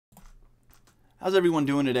How's everyone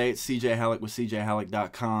doing today? It's CJ Halleck with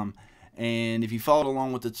CJHalleck.com, and if you followed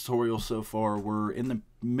along with the tutorial so far, we're in the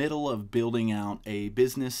middle of building out a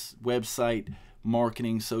business website,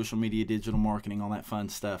 marketing, social media, digital marketing, all that fun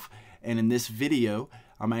stuff. And in this video,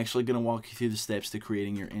 I'm actually going to walk you through the steps to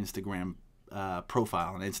creating your Instagram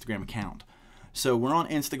profile, an Instagram account. So we're on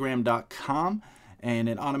Instagram.com, and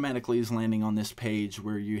it automatically is landing on this page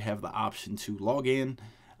where you have the option to log in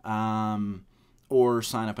or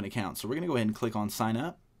sign up an account. So we're going to go ahead and click on sign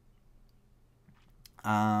up.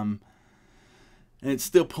 And it's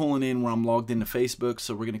still pulling in where I'm logged into Facebook,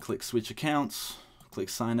 so we're going to click switch accounts, click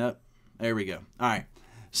sign up. There we go. All right.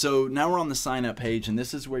 So now we're on the sign up page, and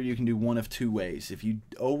this is where you can do one of two ways. If you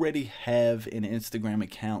already have an Instagram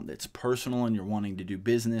account that's personal and you're wanting to do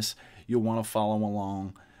business, you'll want to follow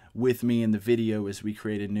along with me in the video as we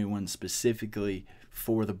create a new one specifically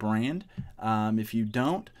for the brand. If you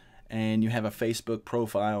don't, and you have a Facebook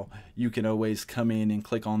profile, you can always come in and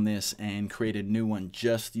click on this and create a new one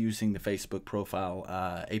just using the Facebook profile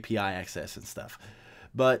API access and stuff.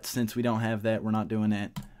 But since we don't have that, we're not doing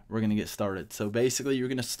that. We're going to get started. So basically, you're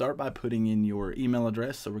going to start by putting in your email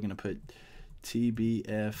address. So we're going to put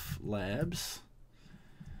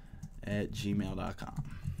tbflabs@gmail.com.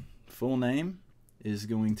 Full name is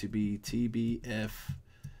going to be TBF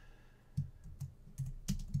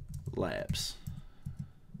Labs.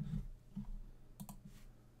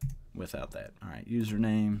 Without that. All right,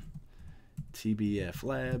 username TBF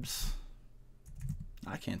Labs.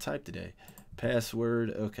 I can't type today. Password.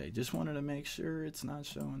 Okay, just wanted to make sure it's not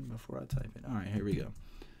showing before I type it. All right, here we go.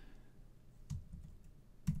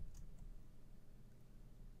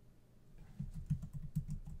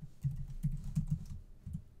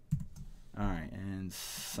 All right, and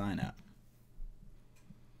sign up.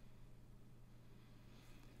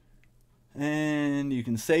 And you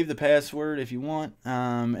can save the password if you want,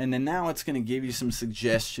 and then now it's going to give you some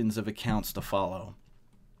suggestions of accounts to follow.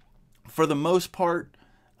 For the most part,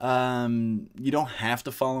 you don't have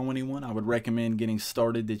to follow anyone. I would recommend getting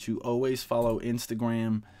started that you always follow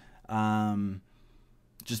Instagram,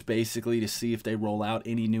 just basically to see if they roll out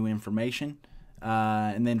any new information.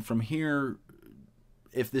 And then from here,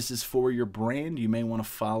 if this is for your brand, you may want to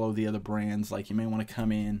follow the other brands. Like you may want to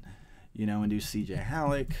come in, and do CJ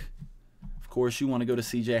Halleck. Of course, you want to go to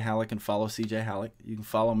CJ Halleck and follow CJ Halleck. You can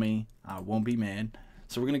follow me. I won't be mad.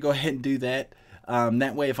 So we're going to go ahead and do that.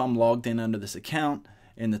 That way, if I'm logged in under this account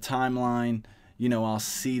in the timeline, I'll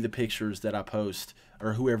see the pictures that I post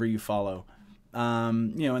or whoever you follow.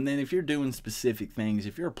 And then if you're doing specific things,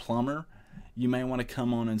 if you're a plumber, you may want to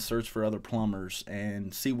come on and search for other plumbers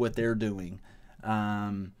and see what they're doing.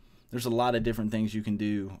 There's a lot of different things you can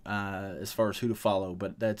do as far as who to follow,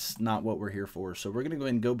 but that's not what we're here for. So we're going to go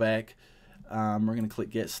ahead and go back. We're going to click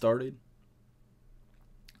Get Started.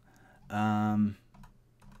 And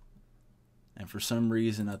for some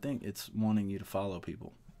reason, I think it's wanting you to follow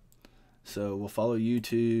people. So we'll follow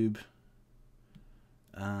YouTube,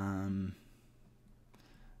 Nat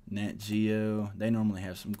Geo. They normally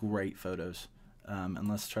have some great photos. And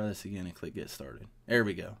let's try this again and click Get Started. There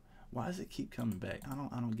we go. Why does it keep coming back? I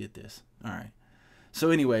don't get this. All right. So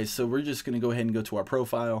anyways, so we're just going to go ahead and go to our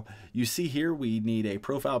profile. You see here we need a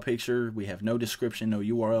profile picture. We have no description, no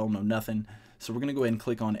URL, no nothing. So we're going to go ahead and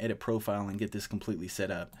click on Edit Profile and get this completely set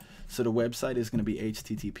up. So the website is going to be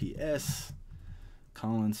https://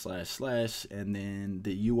 and then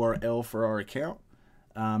the URL for our account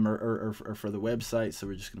or for the website. So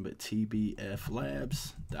we're just going to put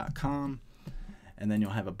tbflabs.com, and then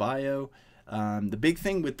you'll have a bio. The big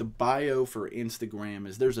thing with the bio for Instagram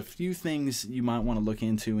is there's a few things you might want to look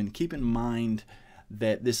into, and keep in mind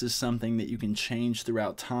that this is something that you can change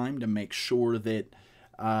throughout time to make sure that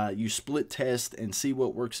you split test and see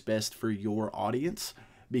what works best for your audience,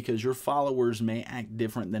 because your followers may act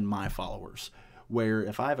different than my followers, where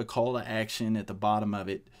if I have a call to action at the bottom of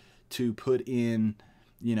it to put in,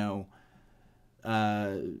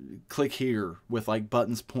 click here with like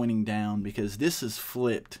buttons pointing down, because this is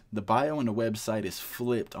flipped. The bio and the website is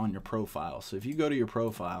flipped on your profile. So if you go to your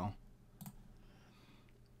profile,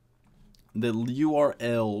 the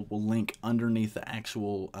URL will link underneath the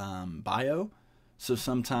actual bio. So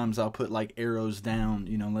sometimes I'll put like arrows down,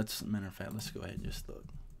 matter of fact, let's go ahead and just look.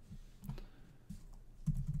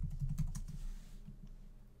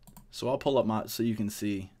 So I'll pull up so you can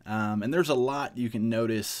see, and there's a lot you can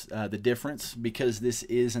notice the difference, because this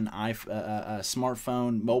is a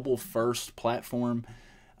smartphone mobile first platform.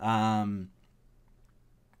 You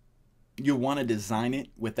want to design it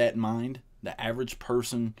with that in mind. The average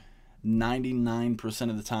person 99%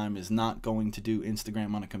 of the time is not going to do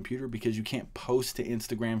Instagram on a computer, because you can't post to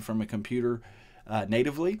Instagram from a computer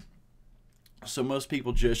natively. So most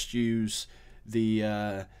people just use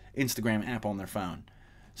the Instagram app on their phone.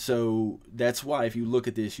 So that's why if you look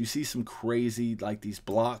at this, you see some crazy, like these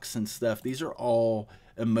blocks and stuff. These are all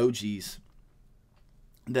emojis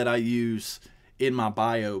that I use in my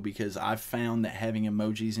bio, because I've found that having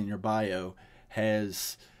emojis in your bio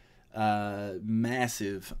has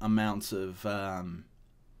massive amounts of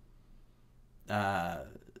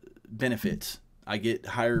benefits. I get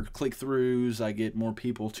higher click-throughs. I get more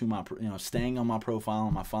people to my, staying on my profile.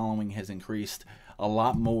 My following has increased a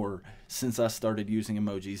lot more since I started using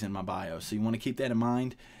emojis in my bio. So you want to keep that in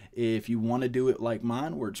mind. If you want to do it like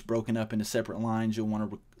mine, where it's broken up into separate lines, you'll want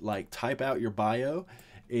to like type out your bio.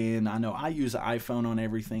 And I know I use an iPhone on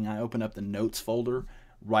everything. I open up the notes folder,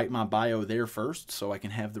 write my bio there first, so I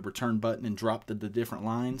can have the return button and drop the different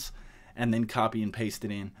lines, and then copy and paste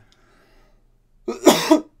it in.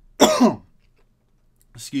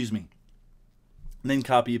 Excuse me. And then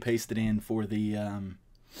copy and paste it in for the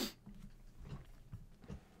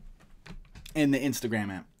in the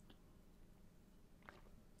Instagram app.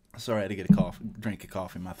 Sorry, I had to get a drink of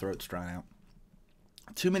coffee. My throat's drying out.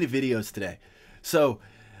 Too many videos today. So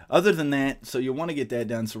other than that, so you'll want to get that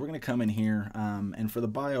done. So we're going to come in here, and for the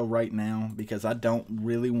bio right now, because I don't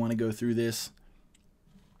really want to go through this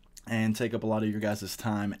and take up a lot of your guys'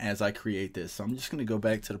 time as I create this. So I'm just going to go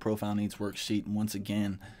back to the profile needs worksheet, and once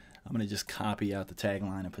again, I'm going to just copy out the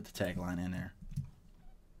tagline and put the tagline in there.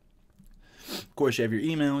 Of course, you have your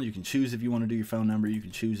email. You can choose if you want to do your phone number. You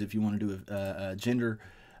can choose if you want to do a gender.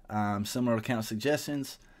 Similar account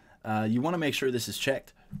suggestions. You want to make sure this is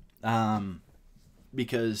checked,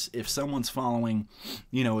 because if someone's following,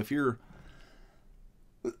 if you're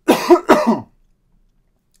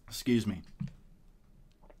excuse me,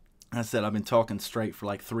 I said I've been talking straight for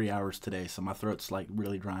like 3 hours today, so my throat's like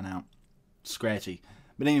really drying out, scratchy.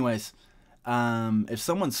 But anyways, if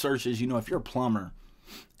someone searches, if you're a plumber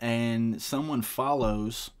and someone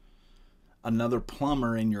follows another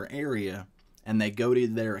plumber in your area and they go to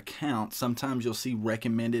their account, sometimes you'll see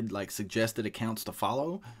recommended, like suggested accounts to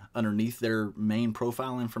follow underneath their main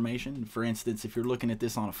profile information. For instance, if you're looking at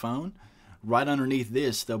this on a phone, right underneath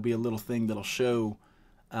this, there'll be a little thing that'll show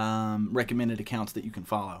recommended accounts that you can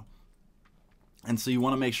follow. And so you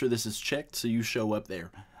want to make sure this is checked so you show up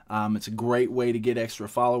there. It's a great way to get extra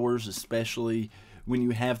followers, especially when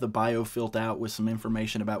you have the bio filled out with some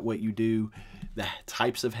information about what you do, the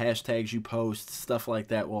types of hashtags you post, stuff like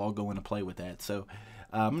that will all go into play with that. So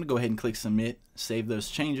I'm going to go ahead and click submit, save those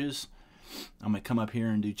changes. I'm going to come up here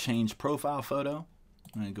and do change profile photo.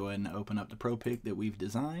 I'm going to go ahead and open up the pro pic that we've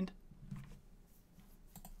designed.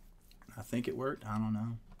 I think it worked. I don't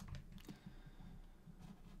know.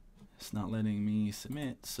 It's not letting me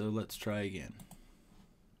submit, so let's try again.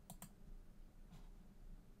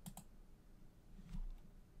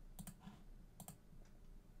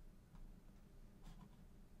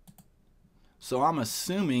 So I'm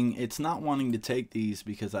assuming it's not wanting to take these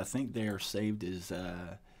because I think they are saved as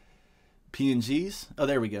PNGs. Oh,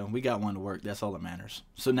 there we go. We got one to work. That's all that matters.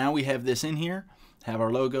 So now we have this in here, have our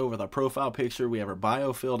logo with our profile picture. We have our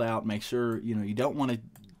bio filled out. Make sure, you don't want to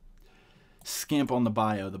skimp on the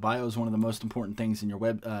bio. The bio is one of the most important things in your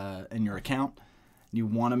in your account. You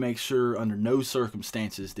want to make sure under no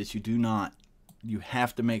circumstances that you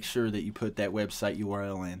have to make sure that you put that website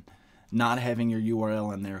URL in. Not having your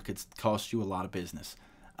URL in there could cost you a lot of business.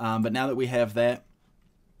 But now that we have that,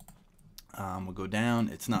 we'll go down.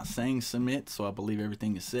 It's not saying submit, so I believe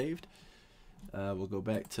everything is saved. We'll go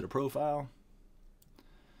back to the profile.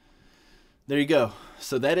 There you go.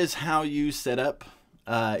 So that is how you set up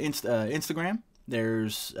Instagram.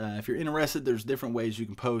 There's if you're interested, there's different ways you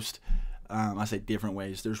can post. I say different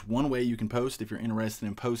ways. There's one way you can post if you're interested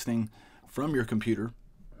in posting from your computer.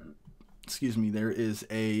 Excuse me. There is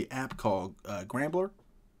a app called Grambler.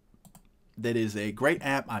 That is a great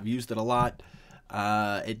app. I've used it a lot.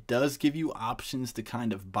 It does give you options to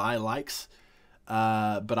kind of buy likes,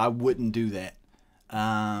 but I wouldn't do that.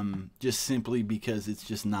 Just simply because it's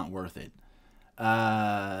just not worth it.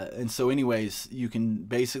 And so anyways, you can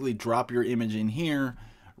basically drop your image in here,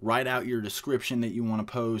 write out your description that you want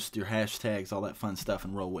to post, your hashtags, all that fun stuff,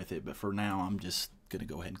 and roll with it. But for now, I'm just going to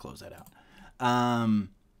go ahead and close that out.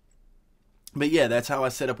 But yeah, that's how I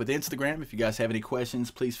set up with Instagram. If you guys have any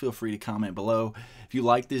questions, please feel free to comment below. If you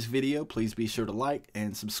like this video, please be sure to like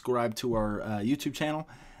and subscribe to our YouTube channel.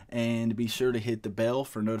 And be sure to hit the bell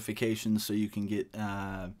for notifications so you can get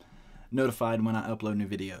notified when I upload new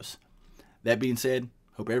videos. That being said,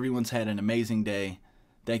 hope everyone's had an amazing day.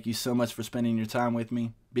 Thank you so much for spending your time with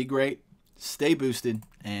me. Be great, stay boosted,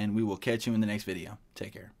 and we will catch you in the next video.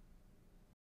 Take care.